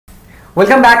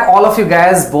Welcome back all of you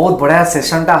guys. बहुत बढ़िया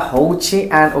session टा होउची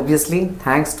and obviously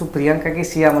thanks to Priyanka की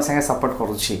सी हम संगे सपोर्ट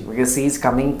करूची because C is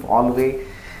coming all वे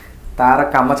तार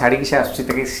काम छाड़ी की से आसुची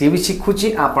तके सी भी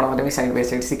शिखुची आपण माने भी साइड बाय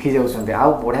साइड शिखि जाउछन्ते आ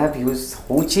बढ़िया व्यूज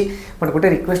होउची बट गोटे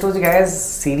रिक्वेस्ट होची गाइस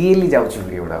सीरियसली जाउची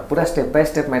वीडियोडा पूरा स्टेप बाय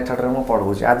स्टेप मेथड रे म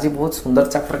पढौची। आज बहुत सुंदर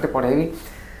चैप्टर टे पढाइबी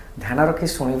ध्यान रखी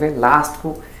सुनिबे लास्ट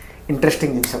को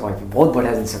इंटरेस्टिंग जिनस कहबी बहुत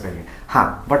बढ़िया जिनस कहबी।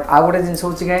 हाँ बट आ गोटे जिनस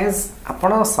होची गाइस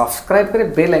आपण सब्सक्राइब करे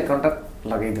बेल आइकन टा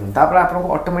लगे दिउँ तापर आपन को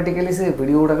ऑटोमेटिकली से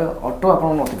वीडियो गुडा ऑटो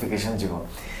आपन नोटिफिकेशन जीवो।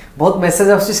 बहुत मेसेज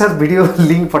आछी सर वीडियो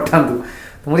लिंक पठांदु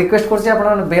तो मु रिक्वेस्ट करछि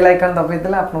आपन बेल आइकन दबाइ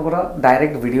देले आपन को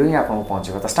डायरेक्ट वीडियो ही आपन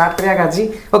पहुंचबो। तो स्टार्ट करिया गाजी।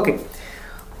 ओके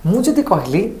मु जदी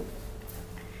कहली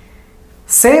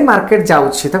से मार्केट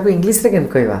जाउछि तब इंग्लिश रे केन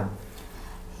कहबा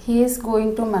He is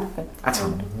going to market. अच्छा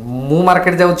मु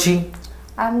market जाउछि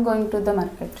I am going to the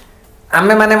market.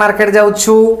 आमे माने market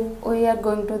जाउछु We are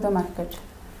going to the market.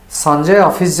 Sanjay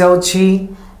office जाउछि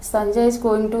Sanjay is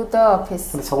going to the office.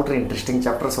 सबटर interesting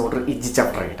chapter सबटर easy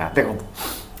chapter एटा देखो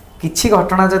किछि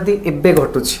घटना जदी एबे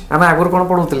घटुछि आमे आगुर कोन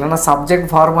पढुतिला ना सब्जेक्ट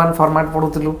फॉर्म वन फॉर्मेट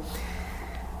पढुतिलु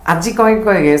आज कहि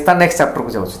कहि ता नेक्स्ट चैप्टर को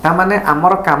जाउछि ता माने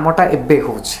हमर कामटा एबे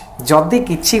होछि जदी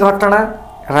किछि घटना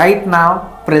राइट नाउ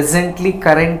प्रेजेंटली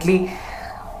करेंटली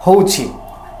होछि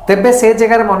तेबे से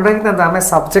जगह रे मन रखि ना हमें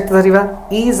सब्जेक्ट धरिबा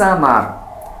इज आम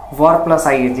आर वर्ब प्लस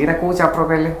आईएनजी एटा को चैप्टर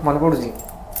कहले मन पडुछि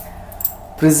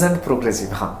प्रेजेंट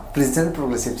प्रोग्रेसिव। हाँ प्रेजेंट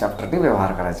प्रोग्रेसिव चैप्टर टी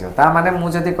व्यवहार करा जियो ता माने मु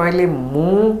जदी कहली मु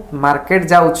मार्केट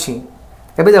जाउछि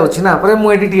एबे जाउछि ना पर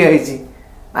मु एटी ठिया आइछि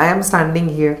आई एम स्टैंडिंग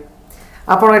हियर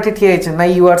आपण एटी ठिया आइछि ना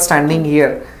यू आर स्टैंडिंग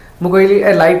हियर मु कहली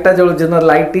ए लाइट टा जळु जन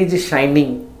लाइट इज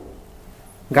शाइनिंग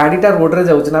गाड़ीटा रोड रे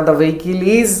जाउछि ना the vehicle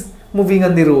is moving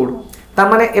on the road ता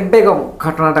माने एबे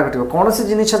घटनाटा घटिबो कोन से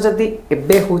जिनिस जदी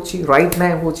एबे होछि राइट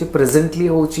ना होछि प्रेजेंटली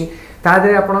होछि ता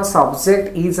दे आपण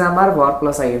सब्जेक्ट इज आमर वर्ब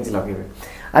प्लस आईएनजी लगेबे।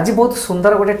 आज बहुत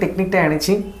सुंदर गोटे टेक्निक टा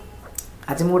आनिछि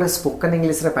आज मु गोटे स्पोकन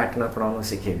इंग्लिश रे पैटर्न आपण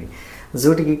सिखेबी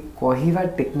जोटी की कहिबा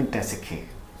टेक्निक टा सिखे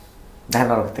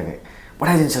ध्यान रखतेबे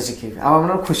बड़ा जिंस सिखेबी आ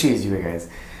हमन खुशी हो जिवे गाइस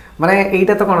माने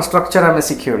एटा तो कोन स्ट्रक्चर हमें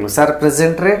सिखेलु सर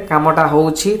प्रेजेंट रे कामटा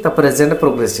होउछि त प्रेजेंट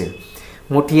प्रोग्रेसिव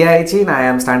मु ठिया आइछि ना आई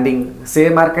एम स्टैंडिंग से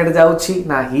मार्केट जाउछि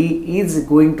ना he is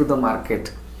going to the market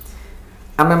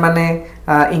आमे माने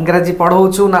इंग्रजी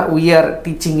पढौछु ना वी आर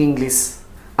टीचिंग इंग्लिश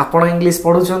आपण इंग्लिश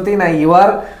पढुचंती ना यू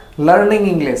आर लर्निंग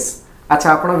इंग्लिश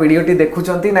अच्छा आपण वीडियो टी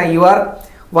देखुचंती ना you are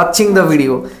watching the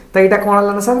video तो एटा कोन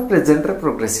हला ना सर प्रेजेंट रे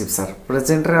प्रोग्रेसिव सर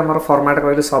प्रेजेंट रे हमर फॉर्मेट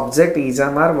कहले सब्जेक्ट इज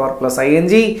आमर वर्ब प्लस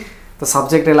आईएनजी तो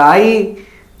सब्जेक्ट है आई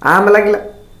आम लगिला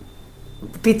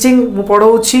टीचिंग मु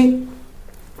पढौछि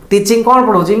टीचिंग कोन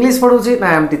पढौछि इंग्लिश पढौछि ना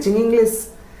आई एम टीचिंग इंग्लिश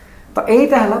तो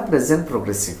एटा हला प्रेजेंट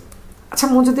प्रोग्रेसिव। अच्छा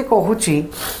मु जति कहूछि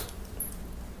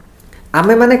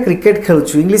आमे माने क्रिकेट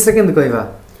खेलछु इंग्लिश रे केन कहबा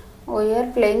We are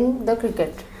playing the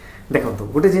cricket. देखो तो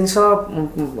गोटे जिंस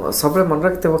सब मन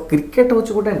रखते क्रिकेट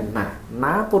होछि गोटे ना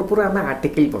ना पुरपुर आमे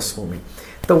आर्टिकल बसुनी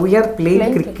तो we are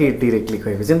playing cricket directly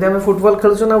कहबे जेंते आमे फुटबॉल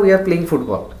खेलछु ना we are playing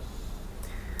football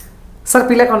sir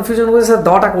पिला कंफ्यूजन हो सर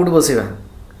दटा कोड बसेबा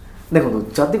देखो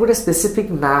जदी गोटे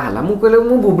स्पेसिफिक ना हला मु कहले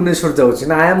मु भुवनेश्वर जाउछि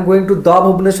ना I am going to the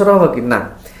Bhubaneswar हो कि ना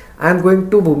I am going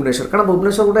to Bhubaneswar कारण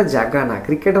भुवनेश्वर गोटे जगह ना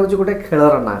क्रिकेट होछि गोटे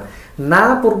खेलर ना ना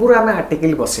पूर्व आमे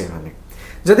आर्टिकल बसेबाने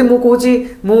जदि मु कहूछि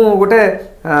मु गोटे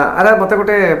अरे मते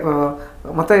गोटे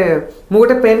मते मु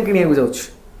गोटे पेन किनिया को जाउछि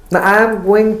ना I am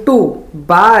going to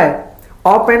bye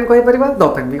a pen कहि परिबा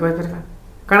द पेन भी कहि परिबा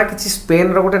कारण किछि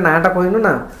पेन रो गोटे नाटा कहिनु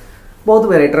ना बहुत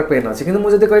वेराइटी पेन अछि किंतु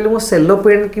मु जदि कहली मु सेलो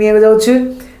पेन किनिया को जाउछि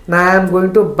ना I am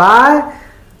going to bye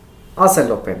a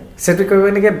cello pen सेटि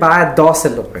कहबेनी के बाय द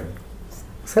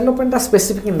सेलो पेन ता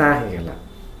स्पेसिफिक ना हे गेला।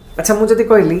 अच्छा मु जदि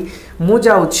कहली मु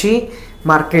जाउछि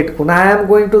मार्केट को ना I am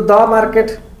going to the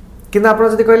market किंतु आपण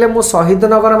जदि कहले मु शहीद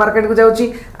नगर मार्केट को जाउछि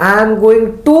आई एम गोइंग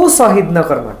टू शहीद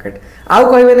नगर मार्केट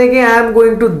आउ कहबे नै कि I am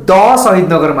going to the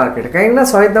शहीद नगर मार्केट काहे ना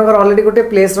शहीद नगर ऑलरेडी गोटे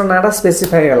प्लेस रो नाटा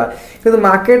स्पेसिफाई गेला किंतु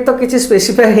मार्केट तो किछि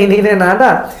स्पेसिफाई हे नै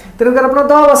नाटा तेनु कर आपण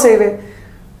द बसेबे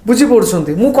बुझी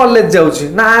पड़छंती मु कॉलेज जाउछि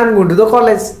ना I am going to the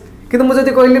college किंतु मु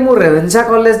जदि कहली मु रेवेन्सा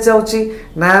कॉलेज जाउछि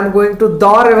ना I am going to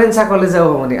the Ravenshaw college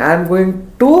जाउ होनी I am going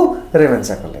to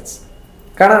Ravenshaw college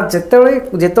कारण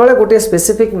जेतळे गोटे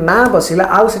स्पेसिफिक ना बसिला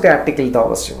आउ सेटे आर्टिकल द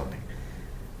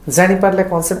बसिबोनी जानि पारले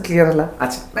कांसेप्ट क्लियर हला।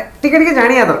 अच्छा टिके टिके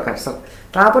जानिया दरकार सर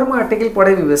तापर मु आर्टिकल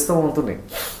पढे व्यस्त होंतु नै।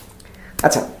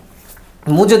 अच्छा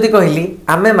मु जदि कहली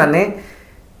आमे माने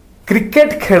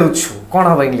क्रिकेट खेलुछु कोन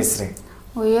हो इंग्लिश रे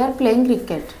We are playing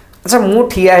cricket. अच्छा मु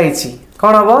ठिया आइछि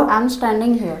कोन हो I am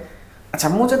standing here. अच्छा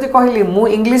मु जदि कहली मु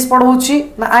इंग्लिश पढौछि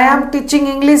ना आई एम टीचिंग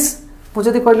इंग्लिश मु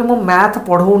जदि कहली मु मैथ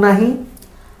पढौ नाही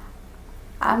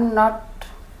I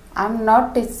am not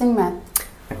teaching math.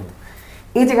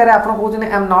 ये जगह रे आपण कहउछने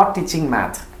I am not teaching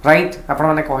math right आपण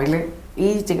माने कहले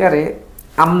ये जगह रे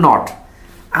आई एम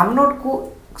नॉट को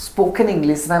स्पोकन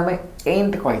इंग्लिश रे में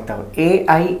एंट कहता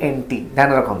AINT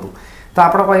ध्यान रखंतु तो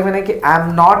आपण कहबे ना कि I am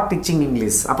not teaching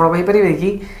English आपण कहि परिबे कि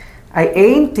आई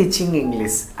एंट teaching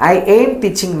English I ant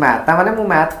teaching math ता माने मु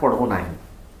मैथ पढो नाही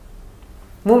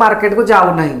मु मार्केट को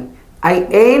जाऊ नहीं आई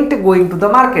एंट going to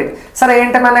the market sir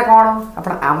एंट माने कौन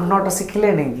अपन आई एम नॉट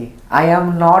शिखले नहीं कि I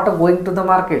am not going to the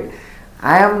market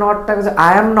I am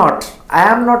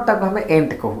not तक हमें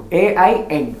एंट कहू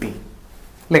AINT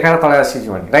लेखा तले आसी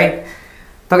जीवन राइट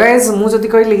तो गाइस मु जति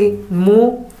कहली कि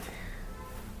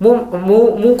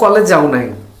मु कॉलेज जाऊ नहीं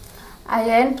I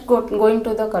ain't going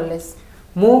to the college.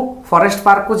 मु फॉरेस्ट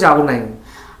पार्क को जाऊ नहीं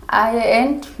I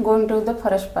ain't going to the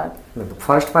forest park.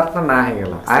 Forest park ना है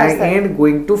गेला आई एंट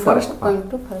going to forest park Going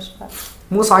to forest park.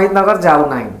 मु शहीद नगर जाऊ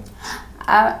नहीं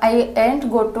I ain't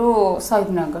go to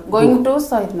Sahidnagar. Going to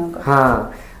Sahidnagar. हाँ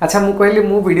अच्छा मु कहली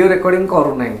मु वीडियो रिकॉर्डिंग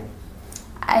करू नहीं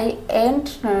I ain't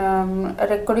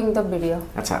recording the video.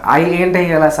 अच्छा आई एंड है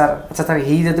गेला सर अच्छा तर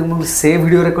ही जति मु से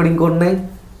वीडियो रिकॉर्डिंग कर नहीं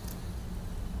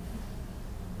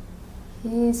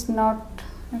He is not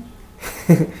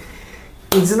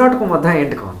is not को मधा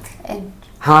एंड कहते ain't.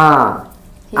 हाँ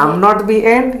I am not be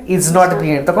and is not be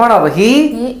and तो कौन अब ही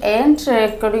He ain't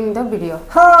recording the video.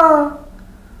 हाँ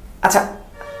अच्छा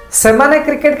सेमाने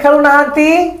क्रिकेट खेलु नांती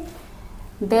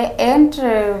They ain't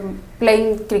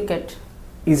playing cricket.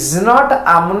 Is not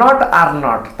आम नॉट आर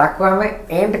नॉट ताको हमें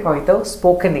एंड कहतो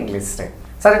स्पोकन इंग्लिश रे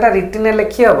सर एटा रिटन रे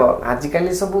लिखि हबो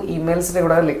आजिकली सब ईमेल्स रे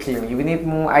गुडा लिखिलेनी इवन इफ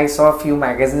मु आई सॉ फ्यू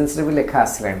मैगजीन्स रे भी लिखा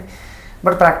आसलेनी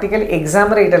बट प्रैक्टिकली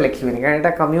एग्जाम रे एटा लिखिबेनी कारण एटा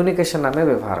कम्युनिकेशन आमे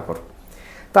व्यवहार करू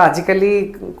तो आजिकली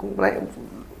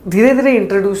धीरे धीरे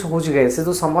इंट्रोड्यूस हो गए से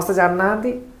तो समस्त जानना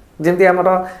जमी आम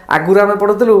आगुरी आम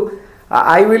पढ़ुलु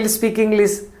I will speak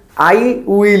English I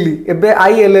will एबे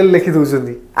ILL लिखि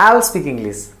दउछंदी I will speak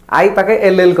English I Pakke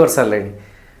LL कर सारे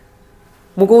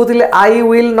मु कहूली I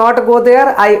will not go there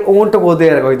I won't go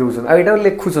there कहि दउछन आ एटा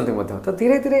लिखुछंती मध्य तो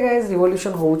धीरे धीरे गाइस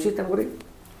रिवोल्यूशन होउची तनकरी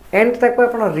एंड तक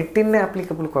आपण रिटन ने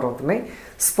एप्लीकेबल करंतु नै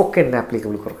स्पोकन ने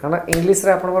एप्लीकेबल कर कारण इंग्लिश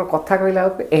रे आपण कथा कहला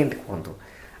and कहंतु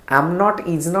I am not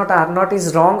is not are not is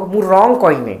wrong मु रॉन्ग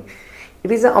कहि नै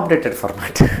it is a updated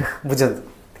format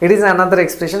बुझंतु it is another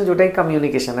expression जोटा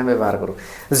कम्युनिकेशन में व्यवहार करू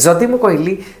जदि मु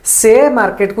कहली से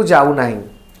मार्केट को जाऊ नाही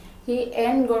He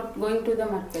ain't going to the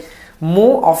market. मु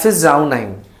ऑफिस जाऊ नाही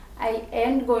I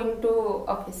ain't going to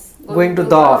office. Going to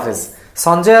the office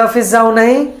Sanjay office जाऊ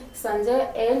नाही Sanjay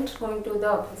ain't going to the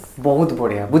office. बहुत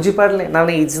बढ़िया बुझी पारले ना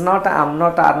इज नॉट आम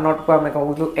नॉट आर नॉट को हमें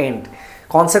कहू and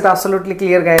concept absolutely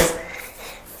clear guys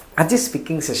आज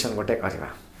स्पीकिंग सेशन गोटे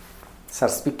करवा सर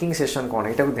स्पीकिंग सेशन कौन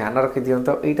एटा को ध्यान रखि दियंत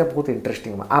एटा बहुत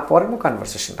इंटरेस्टिंग आ पर मु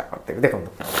कन्वर्सेशन ता करते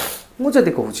देखंतु मु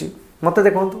जदी कहूची मते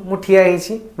देखंतु मु ठिया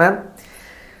हेची मैम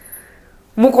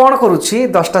मु कौन करूची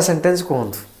 10टा सेंटेंस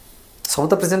कहंतु सब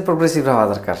तो प्रेजेंट प्रोग्रेसिव रहवा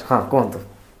दरकार हां कहंतु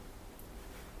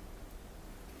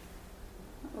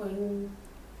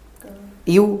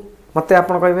यू मते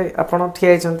आपण कहबे आपण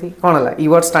ठिया हेचंती कोन हला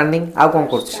यू आर स्टैंडिंग आ कोन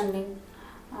करछ Standing.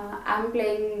 I'm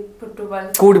playing football.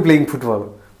 Code playing football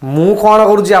मु कौन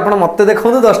करूची आपण मते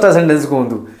देखंतु 10टा सेंटेंस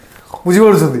कहंतु बुझी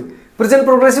पड़छंती प्रेजेंट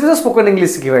प्रोग्रेसिव जो स्पोकन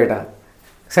इंग्लिश सिखिबा एटा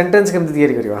सेंटेंस केमति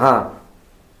तैयारी करबा हां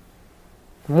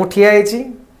मु ठिया हेची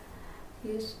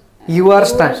Yes. You are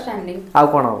standing. आ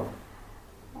कोन हो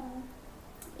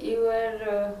You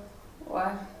are.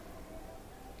 What?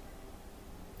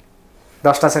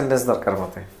 10टा सेंटेंस दरकार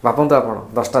मते भापंतु आपण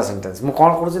 10टा सेंटेंस मु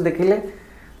कोन करूची देखिले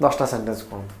 10टा सेंटेंस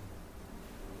कोन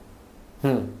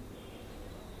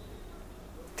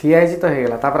ठिया हेची तो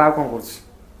हेगला तापर आ कोन करूची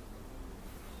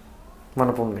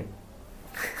मन पड़े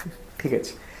ठीक है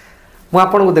मु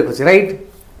आपन को देखुची right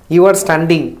you are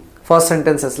standing first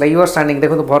sentences like you are standing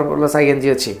देखो तो वर्ब प्लस ING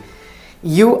अच्छी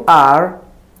you are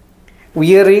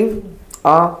wearing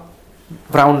a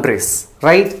brown dress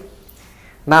right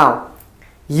now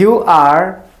you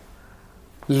are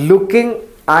looking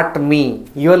at me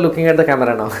you are looking at the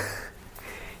camera now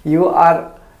you are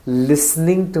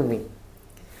listening to me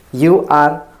you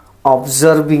are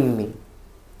observing me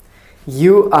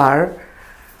you are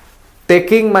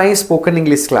taking my spoken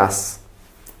English class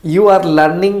you are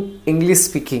learning English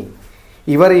speaking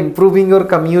you are improving your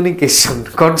communication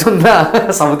na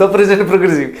सब तो present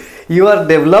progressive you are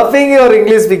developing your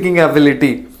English speaking ability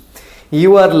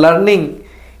you are learning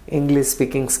English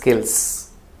speaking skills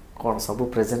कौन सब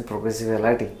present progressive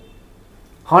है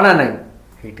हाँ ना नहीं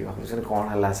Hattie भाई कौन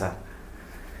है सर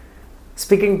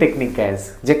स्पीकिंग टेक्निक गाइस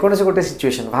जे कोन से गोटे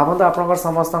सिचुएशन भाबंतो आपनकर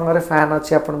समस्त घरे फैन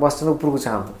अछि आपन बसन ऊपर को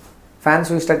चाहंतो फैन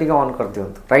स्विच टा टिके ऑन कर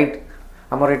दियंतो राइट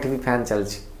हमर एठी भी फैन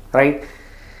चलछि राइट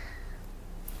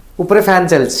ऊपर फैन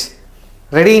चलछि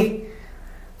रेडी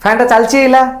फैन टा चलची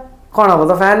कौन हम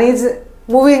the fan is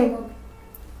moving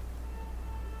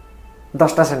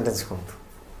 10टा sentence कहतु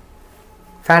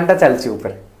फैन टा चलची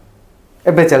ऊपर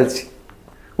एबे चलची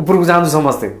ऊपर को जाऊँ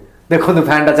समस्ते देखो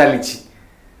फैन टा चली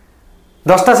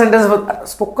 10टा sentence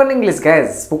spoken English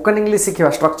guys spoken English शिखा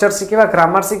स्ट्रक्चर शिखा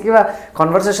ग्रामर शिखा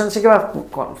कन्वर्सेशन शिखा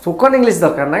स्पोकन इंग्लिश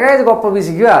दरकार ना गाइस गप भी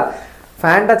शिखा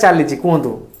फैन टा चली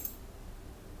कहतु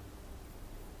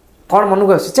कौन मन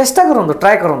को चेष्टा करूँ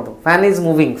ट्राए करूँ fan is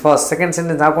moving first second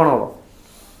sentence आ कौन हम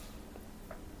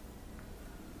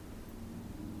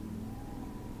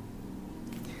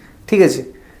ठीक अच्छे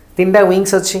 3टा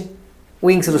विंग्स अच्छी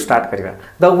विंग्स रु start करिवा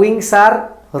the wings are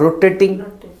rotating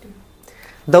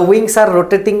the wings are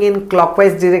rotating in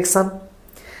clockwise direction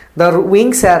the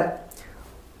wings are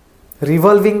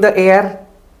revolving the air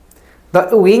the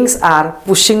wings are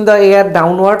pushing the air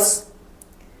downwards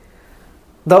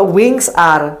the wings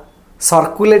are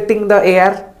circulating the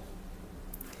air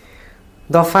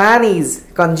the fan is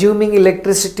consuming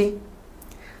electricity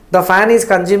the fan is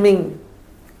consuming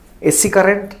AC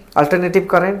current alternative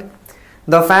current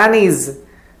the fan is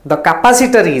the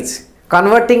capacitor is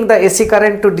converting the AC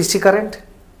current to DC current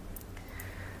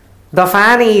the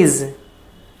fan is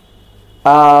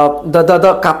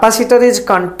the capacitor is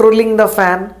controlling the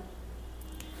fan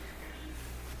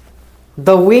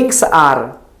the wings are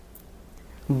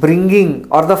bringing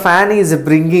or the fan is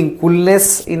bringing coolness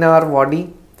in our body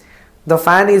the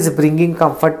fan is bringing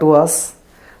comfort to us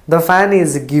the fan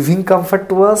is giving comfort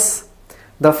to us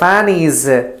the fan is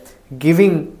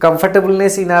giving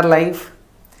comfortableness in our life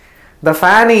the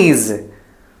fan is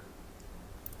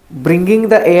bringing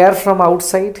the air from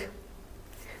outside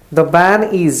the fan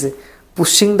is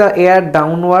pushing the air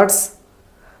downwards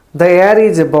the air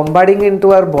is bombarding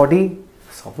into our body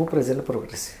सब present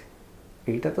progressive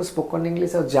एटा तो spoken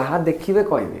English और जहाँ देखिए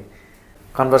कहबे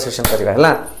conversation करवा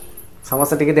है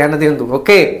समस्त टिके ध्यान दियंतु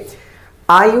okay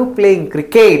are you playing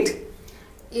cricket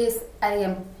yes I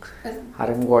am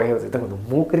अरे मु गहे देखो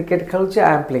मु cricket खेलुचे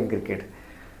I am playing cricket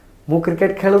मु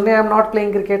cricket खेलुने I am not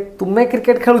playing cricket तुमे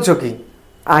क्रिकेट खेलुछो कि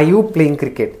are you playing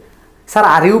cricket sir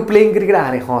are you playing cricket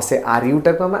अरे हां से आर यू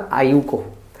टा को हम आर यू को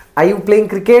are you playing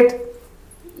cricket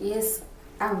yes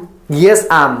I am yes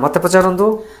I am मते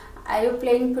पचारंतु Are you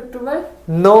playing football?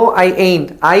 No, I ain't.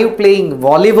 Are you playing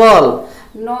volleyball?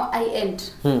 No, I ain't.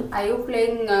 Are you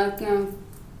playing?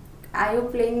 Are you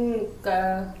playing?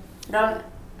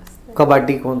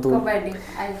 Kabaddi कौन तू? Kabaddi.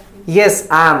 Yes,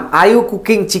 I am. Are you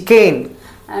cooking chicken?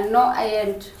 No, I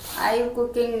ain't. Are you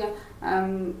cooking?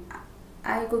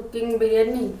 Are you cooking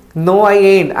biryani? No, I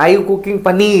ain't. Are you cooking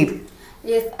paneer?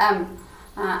 Yes, I am.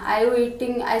 Are you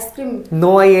eating ice cream?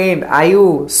 No, I ain't. Are you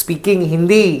speaking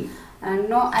Hindi?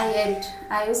 No, I ain't.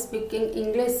 Are you speaking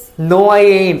English? No, I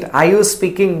ain't. Are you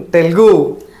speaking Telugu?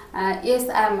 Yes,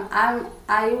 I am.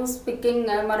 Are you speaking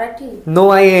Marathi? No,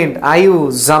 I ain't. Are you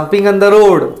jumping on the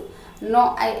road? No,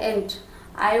 I ain't.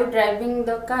 Are you driving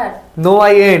the car? No,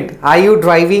 I ain't. Are you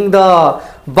driving the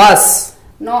bus?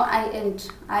 No, I ain't.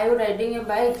 Are you riding a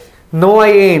bike? No, I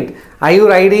ain't. Are you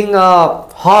riding a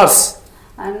horse?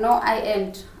 No, I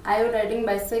ain't. Are you riding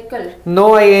bicycle? No,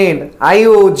 I ain't. Are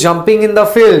you jumping in the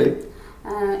field?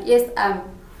 Yes, I am.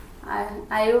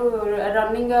 Are you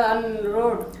running on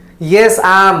road? Yes,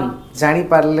 I am. जानी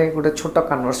पारले गोटे छोट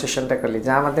conversation टा कली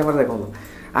जहाँ माध्यम देखो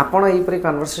आपण यहीपरि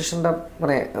conversation टा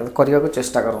माने करने को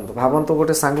चेष्टा करंतु भावंतु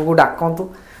गोटे सांग को डाकंतु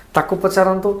ताकू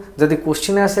पचारंतु जदि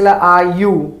question आसिला are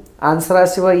you answer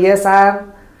आसीबो yes I am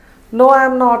no I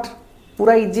am not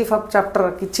पूरा इजी चैप्टर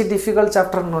किछि डिफिकल्ट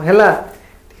चैप्टर न हैला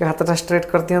ठीक हाथटा स्ट्रेट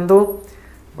कर दियंतु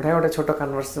बढ़िया गोटे छोट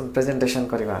कन्वर्सेशन प्रेजेंटेशन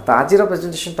करवा तो आज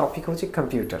प्रेजेंटेशन टॉपिक होची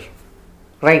कंप्यूटर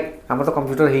राइट हम तो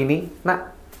कंप्यूटर है नहीं ना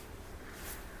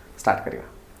स्टार्ट करिवा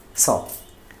सो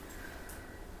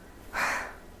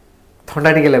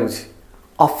ठंडा टिके लगुच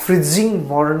अ freezing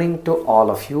morning to all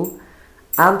of you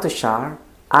I am Tushar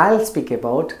I will speak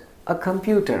about a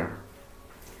computer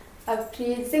A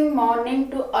freezing morning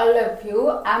to all of you.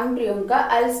 I'm Priyanka.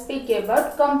 I'll speak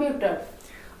about computer.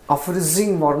 A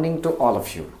freezing morning to all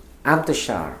of you. I'm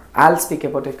Tushar. I'll speak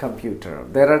about a computer.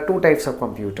 There are two types of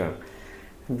computer.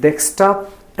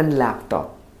 Desktop and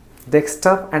laptop.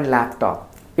 Desktop and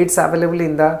laptop. It's available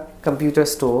in the computer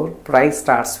store. Price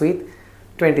starts with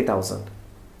 20,000.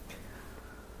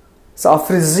 So a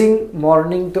freezing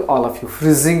morning to all of you.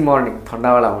 Freezing morning.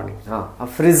 Thanda wala morning. A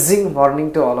freezing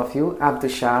morning to all of you. I'm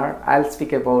Tushar. I'll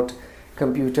speak about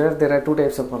computer. There are two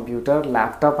types of computer.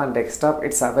 Laptop and desktop.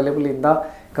 It's available in the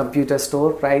computer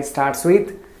store. Price starts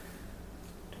with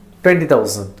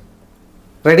 20,000.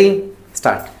 Ready?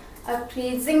 Start. A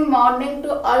freezing morning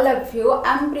to all of you.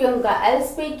 I'm Priyanka. I'll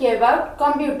speak about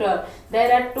computer.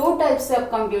 There are two types of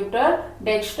computer: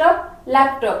 desktop,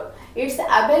 laptop. It's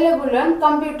available on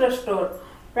computer store.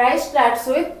 Price starts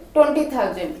with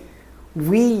 20,000.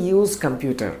 We use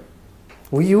computer.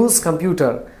 We use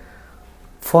computer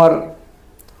for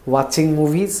watching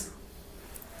movies,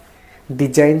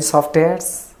 design softwares,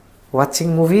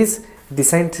 watching movies,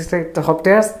 design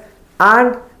softwares,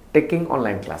 and taking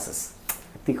online classes.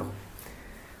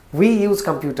 We use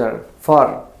computer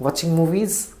for watching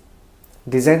movies,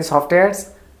 design softwares,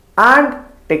 and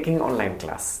taking online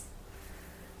class.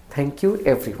 Thank you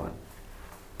everyone.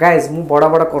 Guys, मु बड़ा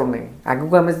बड़ा करने आगु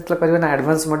को हमें जितना करिए ना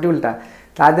एडवांस मॉड्यूल टा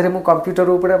तादरे मु कंप्यूटर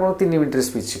ऊपर अपन 3 मिनट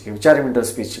स्पीच शिखि 4 मिनट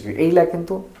स्पीच शिखि एइला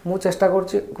किंतु मु चेष्टा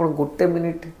करछि कोन गुटे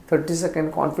मिनिट 30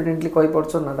 सेकंड कॉन्फिडेंटली कहि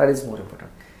परछो ना दैट इज मोर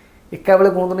इंपोर्टेंट एका बेले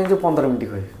कोन नहीं जो 15 मिनट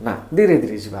कहि ना धीरे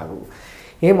धीरे जी बाबू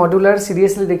ये मॉड्यूलर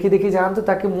सीरियसली देखि देखि जानतो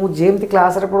ताकि मु जेमति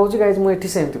क्लास रे पढौछि गाइस मु एठी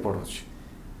सेमति पढौछि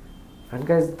एंड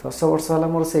गाइस 10 वर्ष वाला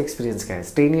मोर से एक्सपीरियंस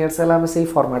गाइस 10 इयर्स वाला हम सेही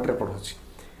फॉर्मेट रे पढौछि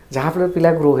जहां पे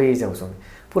पिला ग्रो हे जाउछन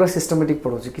पूरा सिस्टमैटिक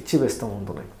पढौछि किछि व्यस्त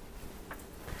होंतो नै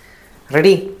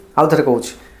रेडी आउ थरे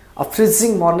कहूछि a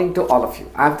freezing morning to all of you.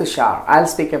 I am Tushar. I'll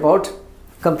speak about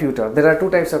computer. There are two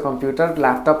types of computer,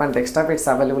 laptop and desktop. It's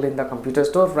available in the computer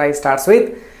store. Price starts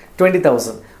with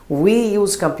 20,000. We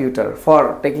use computer for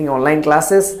taking online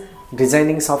classes,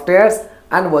 designing softwares,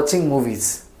 and watching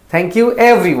movies. Thank you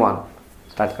everyone.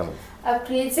 Start karo. A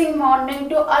freezing morning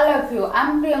to all of you.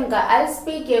 I'm Priyanka. I'll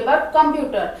speak about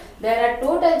computer. There are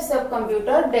two types of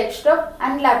computer, desktop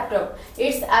and laptop.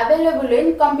 It's available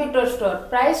in computer store.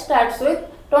 Price starts with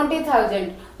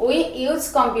 20,000. We use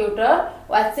computer,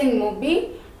 watching movie,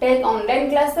 take online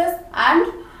classes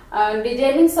and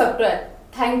designing software.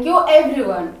 Thank you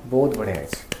everyone. बहुत बढ़िया है।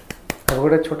 अब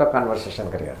गोटे छोटा conversation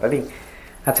करिया ready.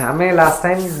 अच्छा हमें last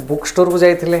time book store को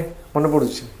जाइथिले मन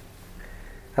पडुची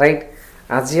राइट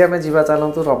आज हमें जीवा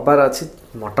चलंतु रविवार अछि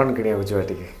मटन किनिया को जीवा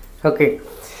टिके ओके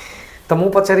तो मु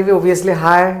पचारिबी ऑब्वियसली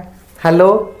हाय हेलो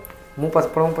मु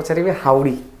पचारिबी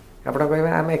हाउडी आपण कहबे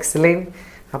आई एम एक्सीलेंट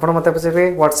आपण मते पचारिबे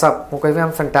व्हाट्सएप मु कहबे आई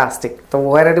एम फैंटास्टिक तो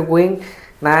वेयर आर यू गोइंग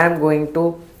ना I am going to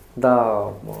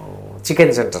the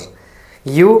chicken centre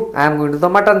you I am going to the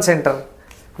mutton center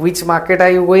which market are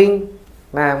you going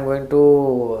I am going to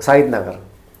Said Nagar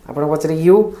apna pachare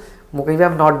you mu kahibi I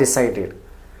am not decided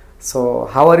so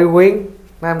how are you going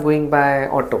I am going by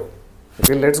auto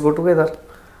okay let's go together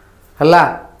halla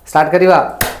start kariba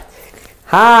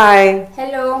hi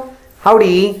Hello.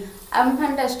 howdy I'm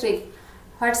fantastic.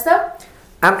 What's up?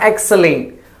 I'm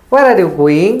excellent where are you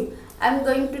going I'm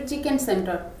going to chicken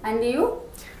center. And you?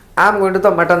 I am going to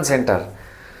the mutton center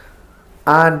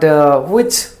and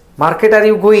which market are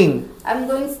you going I'm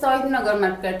going Nagar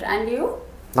market. And you?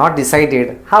 not decided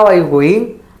how are you going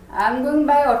I'm going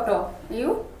by auto.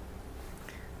 You?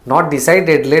 not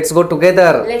decided let's go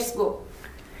together Let's go.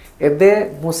 एबे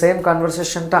मु same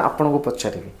conversation टा आपन को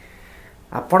पछारिबी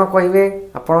आपन कहिबे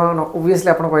आपन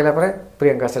obviously आपन कहला परे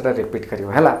प्रियंका सेटा रिपीट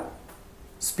करियो हला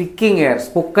स्पीकिंग एयर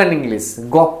स्पोकन इंग्लिश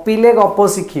गपिले गप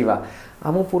सिखिबा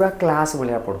हम पूरा क्लास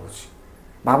भलिया पढौछि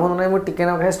भावन नै मु टिके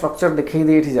ना कहे स्ट्रक्चर देखै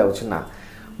दे एठी जाउछि ना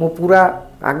मु पूरा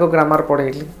आगो ग्रामर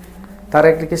पढैली तार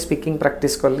एक टिके स्पीकिंग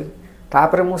प्रैक्टिस करली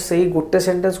तापर मु सेही गोटे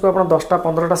सेंटेंस को आपण 10टा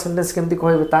 15टा सेंटेंस केमति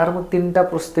कहबे तार मु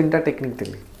तीनटा टेक्निक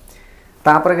दिली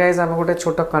तापर गाइस हम गोटे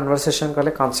छोटा कन्वर्सेशन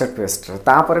कले कांसेप्ट बेस्ड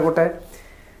तापर गोटे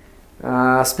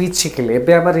स्पीच शिखले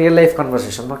एबे हम रियल लाइफ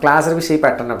कन्वर्सेशन म क्लास रे भी सेही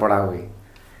पैटर्न पढा होई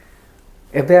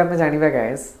एबे हम जानिबा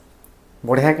गाइस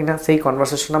बढ़िया किना सेही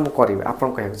कन्वर्सेशन हम करिवे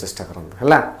आपण कहय चेष्टा करन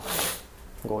हला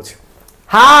गोछ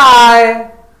हाय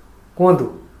कोंदु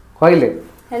कहले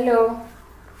Hello.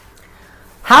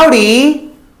 Howdy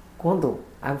कोंदु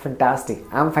I am fantastic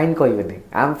I am fine कहबे नै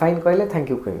आई एम फाइन कहले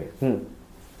थैंक यू कहबे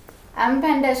I'm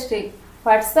fantastic.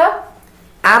 What's up?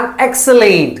 I am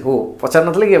excellent हो पचार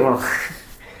नथले कि आपण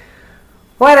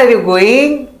where are you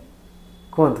going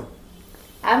कोंदु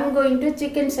I'm going to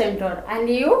chicken center. And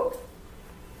you?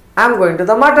 I am going to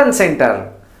the mutton centre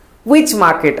which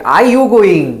market are you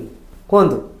going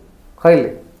कोंदु कहले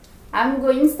I'm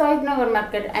going Nagar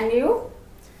market. And you?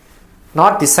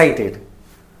 not decided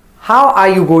how are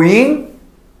you going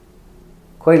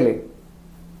कहले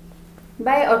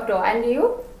By auto. And you?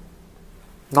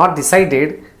 not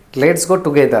decided let's go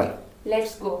together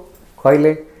Let's go.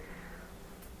 कहले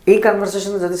ए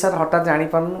conversation जदि sir हठात जानी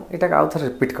पारनु एटा आउ थरे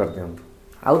repeat कर दियंतु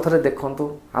आउ थरे देखंतु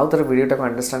आउ थरे वीडियोटा को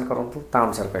अंडरस्टैंड करंतु ता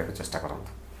अनुसार कहै चेष्टा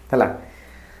करंतु हला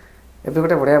एबे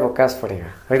गोटे बढ़िया वकास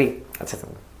पड़ेगा रेडी अच्छा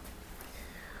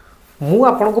तुम मु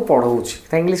आपन को पढ़ाउछि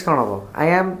त इंग्लिश कोन हो I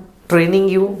am training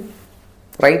you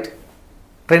right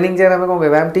training जे हम कोन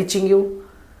I am teaching you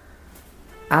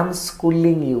I am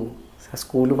schooling you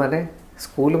school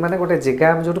माने गोटे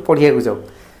जगह आम जो पढ़िया जाऊ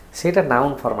सेटा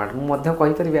नाउन फॉर्मेट मुझे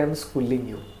कहींपरि आई एम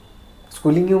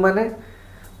स्कूलिंग यू माने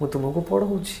मु तुमको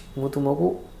पढ़ाऊँगी मु तुमको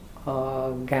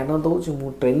ज्ञान दूची मु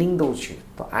ट्रेनिंग दूची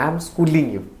तो I am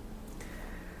schooling you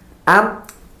I am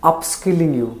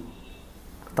upskilling you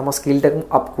तुम स्किल टाक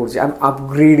अप कर I am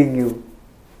upgrading you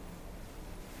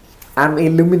I am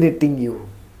illuminating you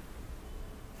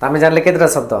तो आम जानले केतटा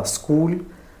शब्द स्कूल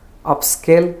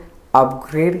अपस्केल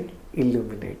अपग्रेड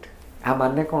इल्यूमिनेट आ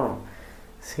माने कौन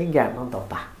से ज्ञान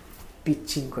दबा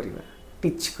टीचिंग करवा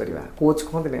टीच करवा कोच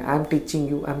कहते I am teaching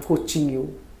you I am coaching you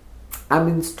I am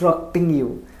instructing you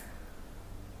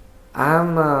I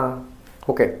am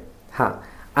okay हाँ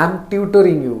I am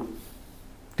tutoring you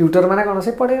tutor माने कौन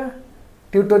से पढ़ेगा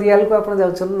ट्यूटोरियल को आप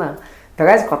जाऊँ ना तो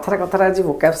गाइस कथार कथार आज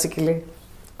वोकैब शिखिले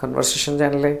कन्वर्सेशन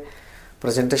जानले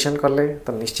प्रेजेंटेशन कले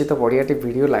तो निश्चित बढ़िया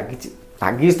वीडियो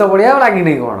लगी तो बढ़िया लगी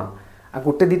नहीं कौन आ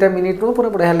गोटे दुटा मिनिट पूरा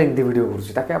बढ़िया लेंथी वीडियो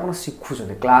करुँचे आप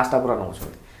शिखुं क्लासटा पूरा नौ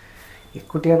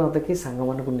एकुटिया न देखी सांग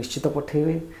मान को निश्चित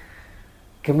पठेबे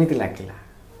केमी लगे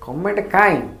कमेंट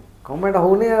कहीं कमेंट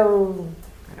होने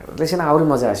आना आहरी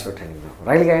मजा आसो ट्रेनिंग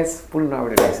रही गाइस पुणी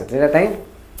ना टाइम